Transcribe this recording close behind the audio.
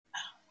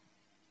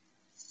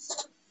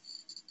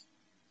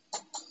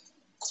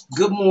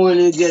Good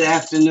morning, good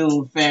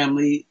afternoon,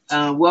 family.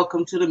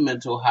 Welcome to the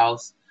Mental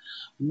House.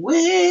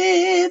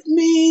 With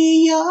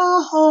me,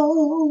 your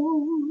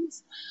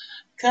host,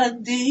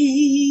 Khadija.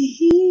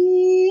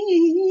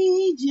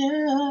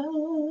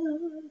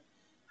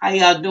 How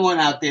y'all doing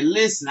out there?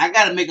 Listen, I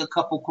gotta make a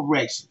couple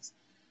corrections.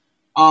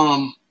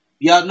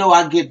 Y'all know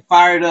I get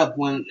fired up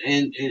when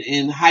and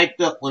hyped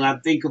up when I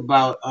think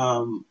about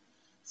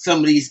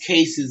some of these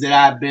cases that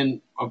I've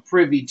been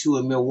privy to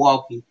in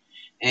Milwaukee,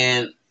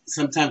 and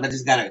sometimes I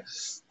just gotta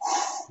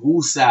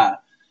woosah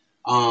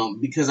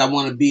because I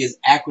want to be as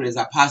accurate as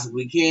I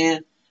possibly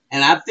can.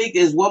 And I think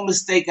there's one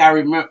mistake I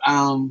remember.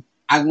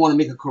 I want to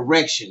make a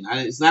correction.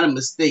 It's not a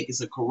mistake;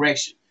 it's a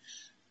correction.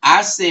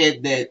 I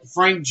said that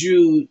Frank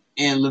Jude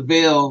and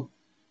Lavelle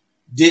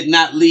did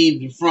not leave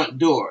the front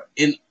door.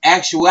 In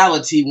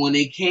actuality, when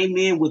they came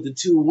in with the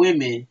two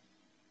women,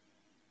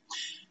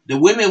 the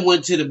women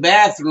went to the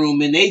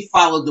bathroom and they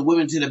followed the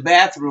women to the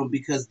bathroom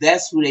because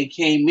that's who they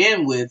came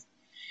in with.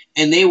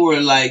 And they were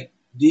like,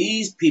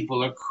 these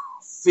people are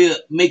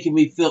making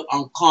me feel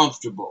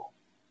uncomfortable.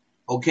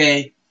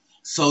 Okay?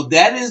 So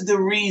that is the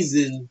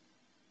reason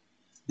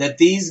that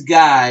these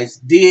guys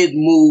did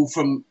move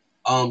from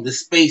the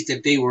space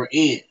that they were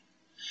in.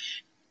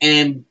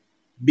 And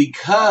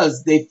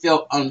because they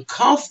felt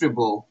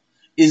uncomfortable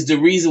is the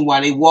reason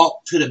why they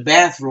walked to the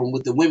bathroom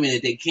with the women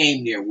that they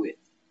came there with.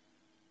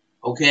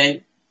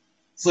 Okay?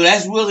 So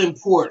that's really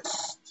important.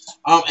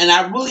 And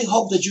I really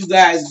hope that you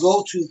guys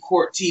go to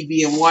Court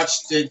TV and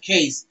watch the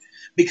case.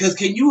 Because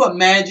can you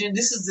imagine?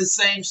 This is the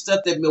same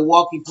stuff that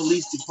Milwaukee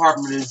Police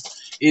Department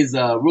is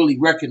really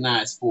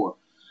recognized for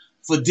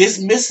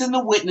dismissing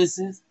the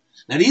witnesses.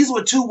 Now, these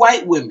were two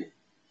white women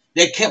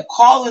that kept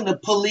calling the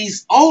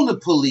police on the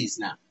police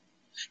now.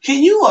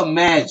 Can you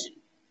imagine?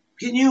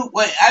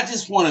 I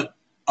just want to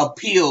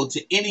appeal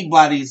to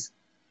anybody's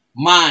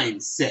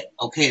mindset,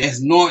 okay,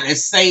 that's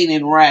sane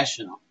and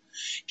rational.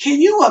 Can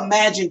you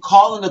imagine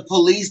calling the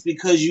police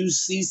because you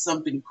see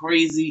something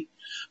crazy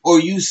or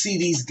you see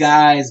these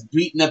guys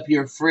beating up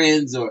your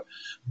friends or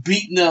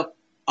beating up,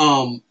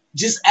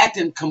 just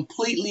acting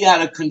completely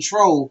out of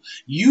control?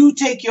 You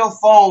take your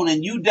phone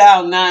and you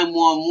dial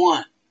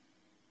 911.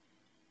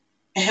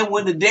 And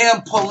when the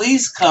damn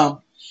police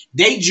come,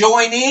 they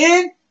join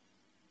in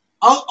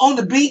on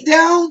the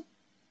beatdown?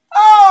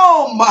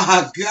 Oh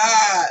my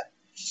God.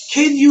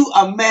 Can you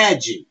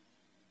imagine?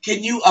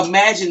 Can you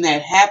imagine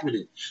that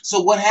happening?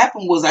 So what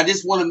happened was, I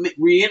just want to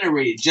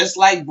reiterate it, just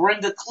like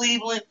Brenda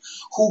Cleveland,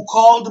 who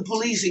called the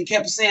police and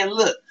kept saying,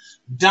 look,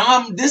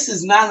 Dom, this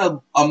is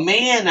not a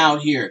man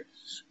out here.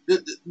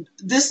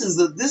 This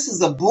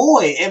is a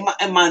boy.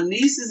 And my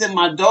nieces and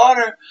my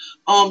daughter,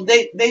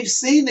 they've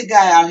seen the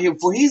guy out here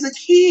before. He's a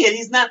kid.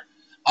 He's not,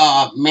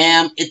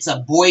 ma'am, it's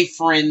a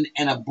boyfriend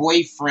and a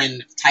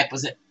boyfriend type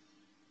of thing.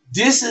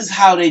 This is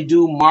how they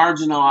do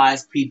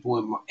marginalized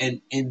people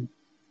in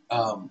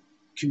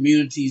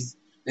communities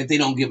that they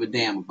don't give a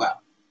damn about.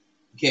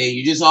 Okay,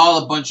 you're just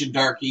all a bunch of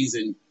darkies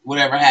and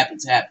whatever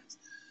happens, happens.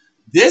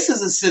 This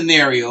is a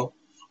scenario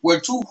where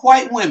two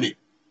white women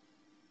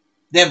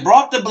that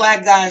brought the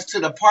black guys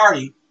to the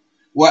party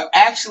were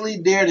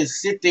actually there to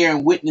sit there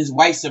and witness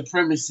white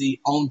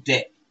supremacy on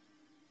deck.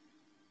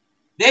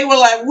 They were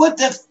like, what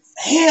the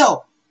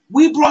hell?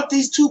 We brought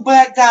these two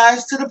black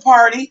guys to the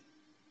party.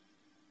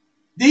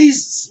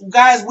 These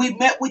guys we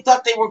met, we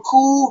thought they were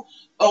cool.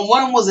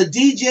 One of them was a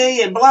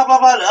DJ and blah, blah,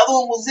 blah. The other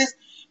one was this.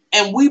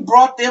 And we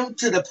brought them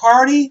to the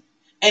party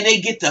and they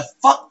get the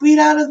fuck beat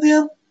out of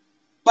them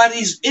by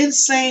these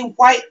insane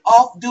white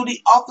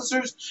off-duty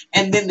officers.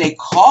 And then they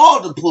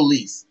call the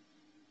police.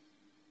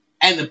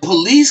 And the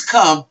police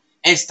come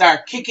and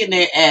start kicking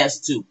their ass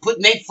too,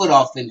 putting their foot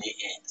off in their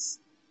ass.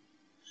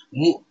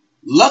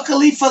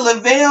 Luckily for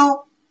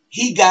Lavelle,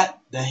 he got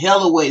the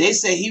hell away. They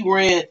say he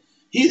ran.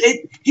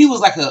 He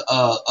was like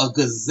a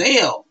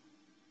gazelle.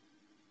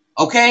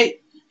 Okay?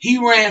 He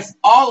ran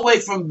all the way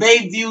from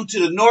Bayview to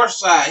the north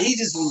side. He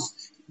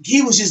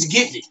was just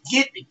getting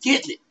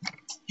it.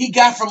 He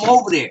got from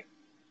over there.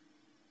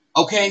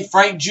 Okay?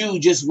 Frank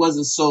Jude just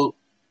wasn't so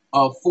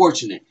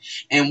fortunate.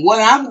 And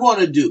what I'm going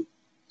to do,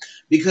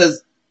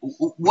 because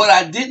what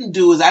I didn't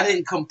do is I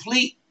didn't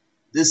complete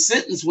the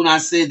sentence when I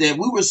said that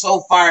we were so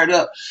fired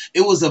up.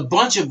 It was a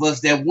bunch of us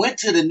that went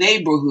to the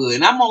neighborhood.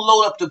 And I'm going to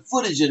load up the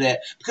footage of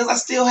that because I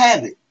still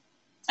have it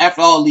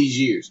after all these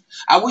years.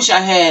 I wish I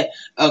had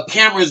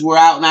cameras were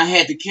out and I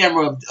had the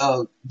camera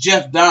of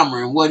Jeff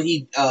Dahmer and what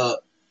he,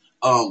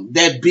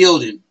 that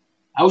building.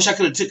 I wish I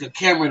could have took a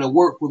camera to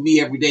work with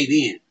me every day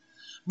then.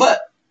 But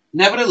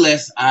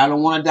nevertheless, I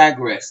don't want to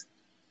digress.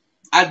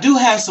 I do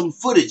have some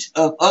footage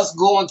of us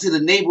going to the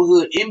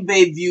neighborhood in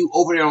Bayview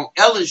over there on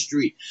Ellen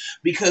Street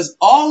because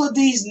all of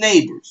these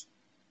neighbors,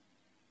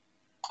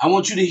 I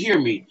want you to hear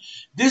me.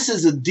 This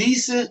is a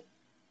decent,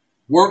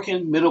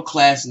 working,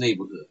 middle-class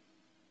neighborhood.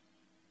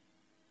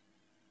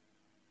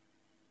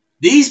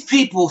 These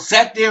people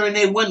sat there in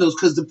their windows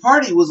because the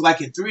party was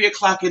like at 3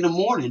 o'clock in the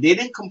morning. They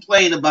didn't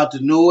complain about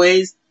the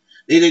noise.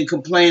 They didn't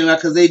complain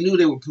because they knew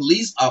they were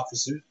police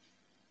officers.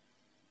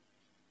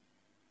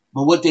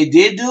 But what they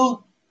did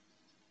do,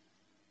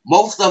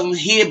 most of them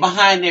hid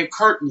behind their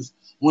curtains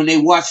when they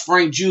watched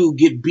Frank Jude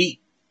get beat,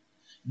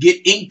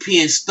 get ink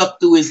pens stuck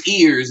through his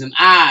ears and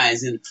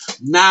eyes and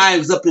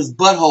knives up his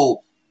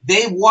butthole.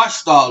 They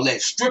watched all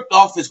that, stripped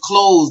off his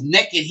clothes,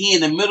 naked, he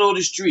in the middle of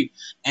the street.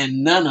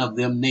 And none of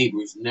them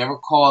neighbors never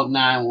called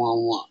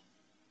 911.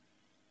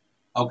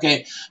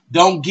 Okay?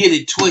 Don't get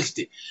it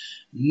twisted.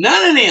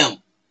 None of them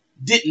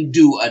didn't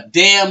do a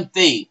damn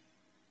thing.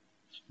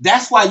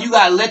 That's why you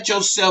got to let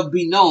yourself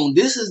be known.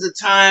 This is the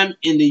time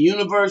in the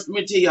universe.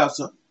 Let me tell y'all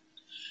something.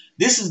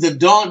 This is the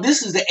dawn.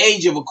 This is the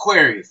age of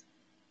Aquarius.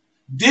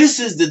 This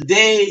is the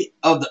day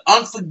of the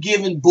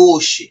unforgiving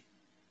bullshit.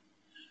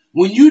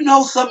 When you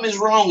know something is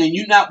wrong and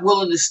you're not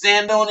willing to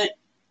stand on it,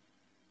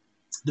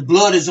 the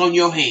blood is on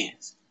your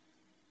hands.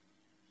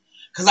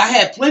 Because I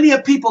had plenty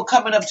of people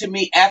coming up to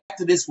me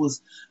after this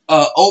was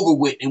over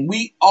with, and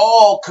we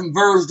all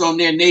converged on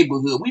their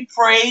neighborhood. We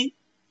prayed.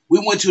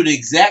 We went to the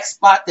exact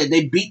spot that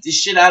they beat the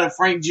shit out of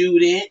Frank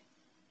Jude in.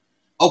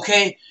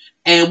 Okay?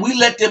 And we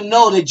let them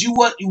know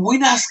that we're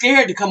not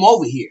scared to come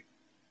over here.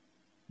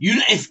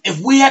 If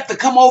we have to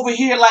come over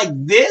here like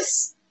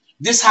this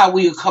how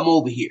we'll come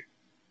over here.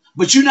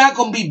 But you're not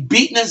going to be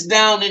beating us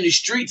down in the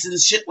streets and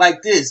shit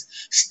like this,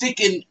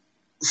 sticking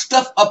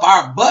stuff up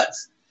our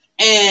butts.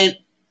 And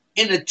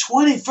in the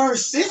 21st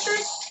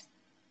century?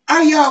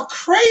 Are y'all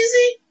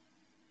crazy?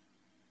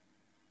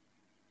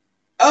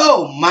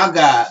 Oh, my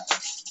God.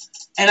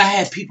 And I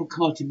had people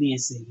come up to me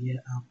and say, yeah,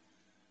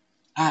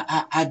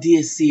 I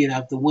did see it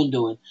out the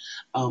window,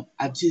 and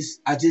I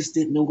just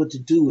didn't know what to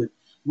do. And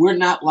we're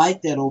not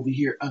like that over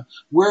here.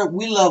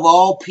 We love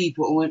all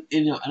people,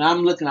 and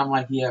I'm looking. I'm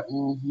like, yeah,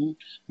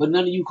 but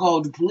none of you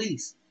called the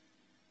police,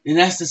 and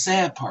that's the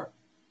sad part.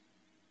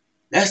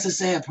 That's the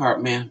sad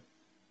part, man.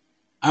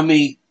 I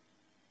mean,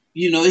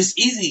 it's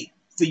easy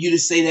for you to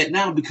say that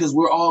now because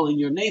we're all in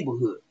your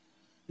neighborhood,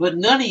 but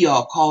none of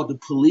y'all called the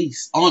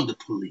police on the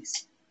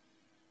police.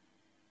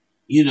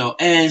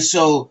 And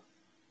so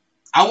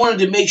I wanted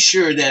to make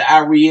sure that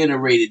I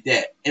reiterated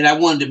that, and I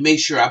wanted to make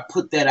sure I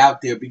put that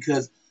out there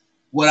because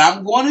what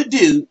I'm going to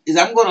do is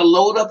I'm going to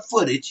load up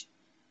footage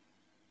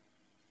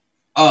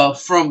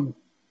from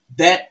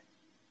that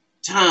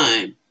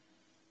time,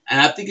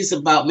 and I think it's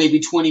about maybe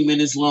 20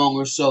 minutes long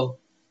or so.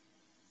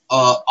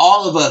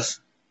 All of us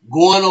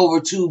going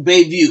over to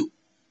Bayview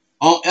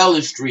on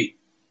Ellen Street,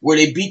 where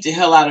they beat the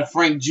hell out of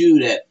Frank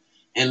Jude at,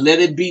 and let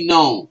it be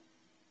known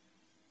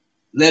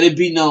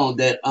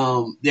that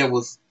there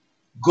was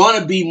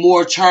going to be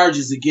more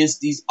charges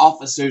against these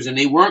officers, and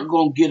they weren't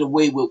going to get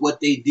away with what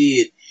they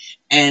did,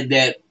 and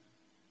that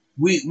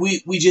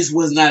we just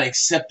was not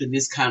accepting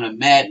this kind of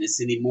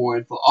madness anymore.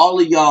 And for all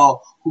of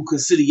y'all who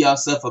consider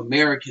yourself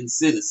American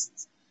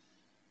citizens,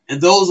 and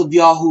those of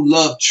y'all who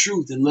love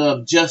truth and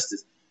love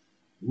justice,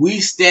 we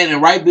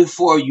standing right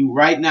before you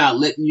right now,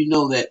 letting you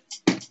know that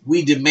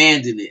we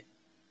demanding it.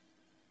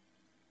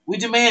 We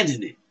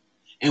demanding it.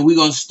 And we're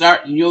going to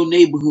start in your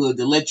neighborhood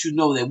to let you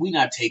know that we're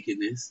not taking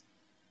this.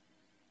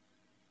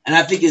 And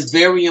I think it's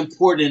very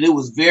important, and it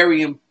was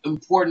very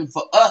important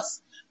for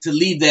us to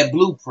leave that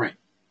blueprint.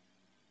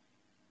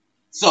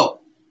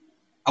 So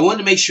I wanted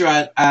to make sure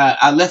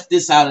I left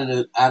this out of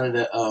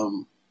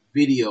the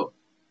video,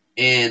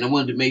 and I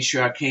wanted to make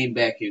sure I came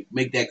back and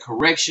make that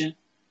correction.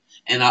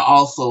 And I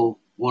also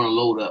want to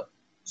load up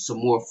some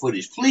more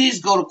footage.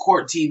 Please go to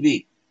Court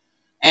TV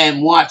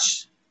and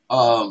watch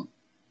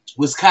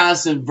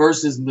Wisconsin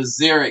versus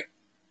Missouri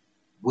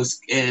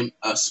and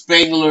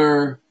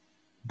Spangler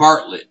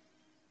Bartlett,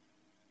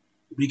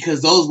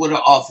 because those were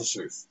the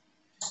officers.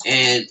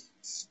 And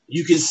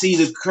you can see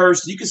the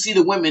curse. You can see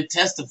the women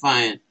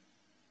testifying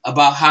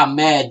about how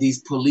mad these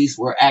police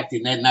were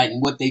acting that night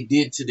and what they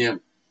did to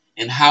them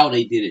and how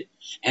they did it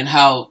and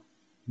how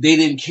they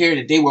didn't care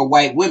that they were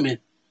white women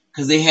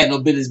because they had no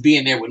business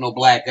being there with no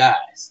black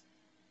guys.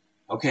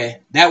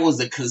 Okay? That was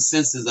the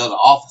consensus of the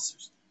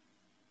officers.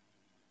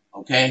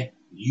 Okay?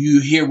 You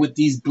here with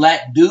these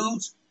black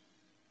dudes?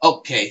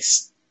 Okay.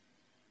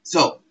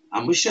 So,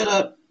 I'm going to shut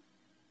up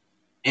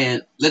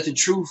and let the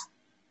truth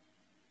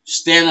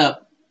stand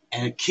up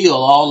and kill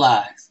all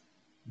lies.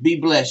 Be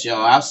blessed,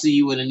 y'all. I'll see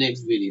you in the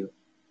next video.